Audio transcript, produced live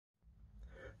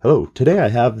Hello, today I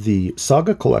have the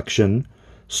Saga Collection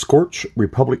Scorch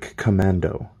Republic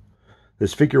Commando.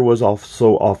 This figure was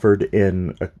also offered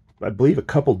in, I believe, a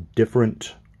couple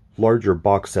different larger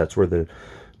box sets where the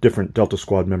different Delta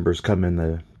Squad members come in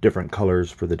the different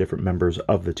colors for the different members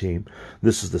of the team.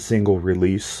 This is the single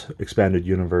release expanded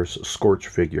universe Scorch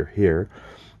figure here.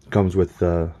 It comes with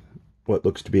what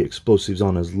looks to be explosives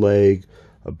on his leg,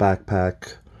 a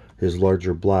backpack, his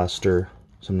larger blaster,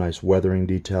 some nice weathering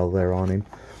detail there on him.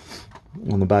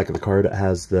 On the back of the card, it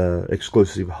has the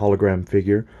exclusive hologram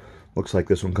figure. Looks like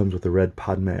this one comes with the red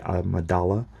Padme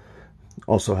Amidala.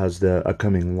 Also has the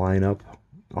upcoming lineup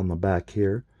on the back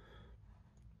here.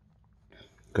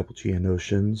 A couple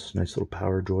Geonosians, nice little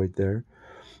power droid there.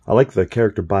 I like the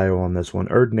character bio on this one.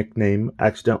 Erd nickname,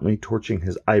 accidentally torching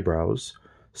his eyebrows.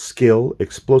 Skill,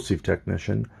 explosive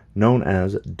technician, known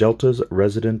as Delta's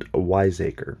resident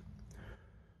wiseacre.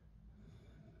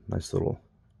 Nice little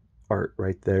art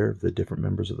right there of the different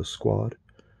members of the squad.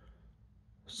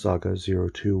 Saga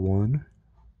 021.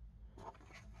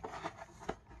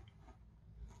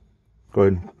 Go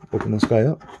ahead and open this guy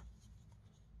up.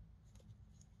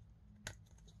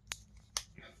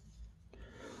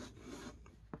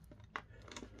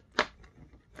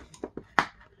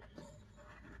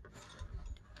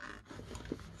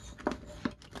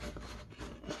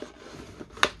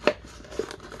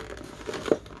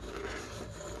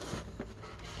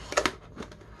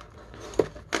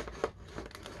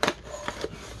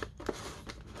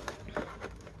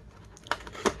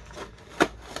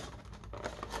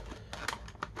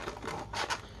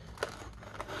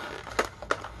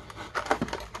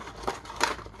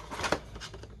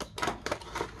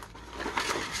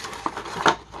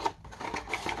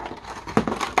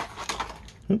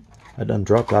 I done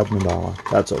dropped Amidala.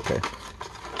 That's okay.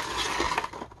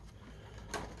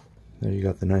 There you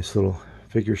got the nice little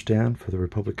figure stand for the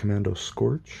Republic Commando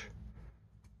Scorch.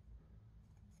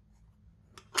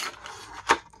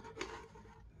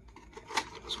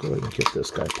 Let's go ahead and get this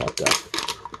guy popped out.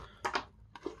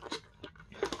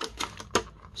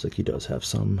 Looks like he does have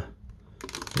some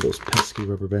of those pesky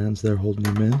rubber bands there holding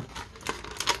him in.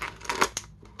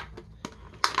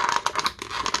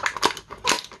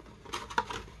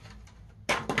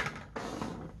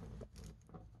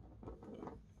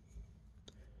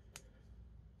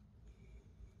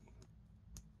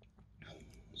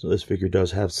 So this figure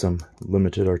does have some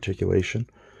limited articulation.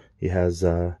 He has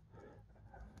a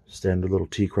standard little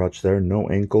T-crotch there, no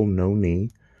ankle, no knee.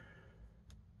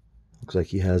 Looks like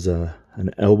he has an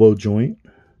elbow joint,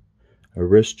 a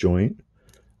wrist joint,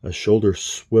 a shoulder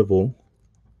swivel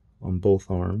on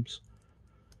both arms.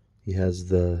 He has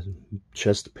the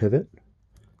chest pivot,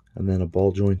 and then a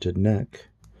ball jointed neck.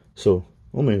 So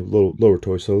only a little lower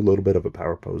torso, a little bit of a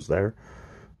power pose there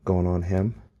going on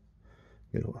him.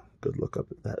 Get a good look up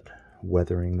at that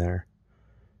weathering there.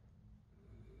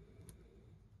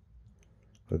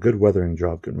 A good weathering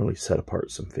job can really set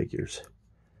apart some figures.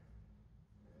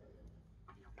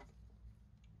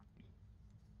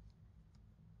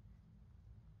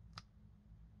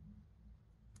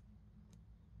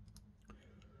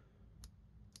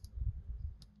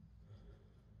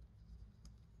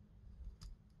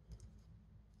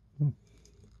 Looks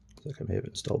like I may have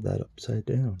installed that upside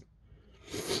down.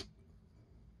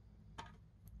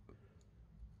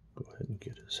 Go ahead and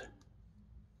get his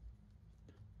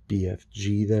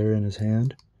BFG there in his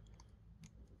hand.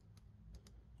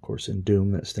 Of course, in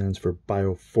Doom, that stands for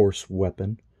Bioforce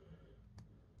Weapon.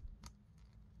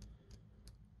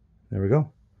 There we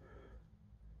go.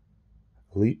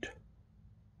 Elite.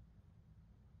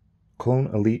 Clone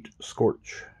Elite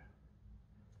Scorch.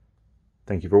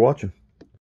 Thank you for watching.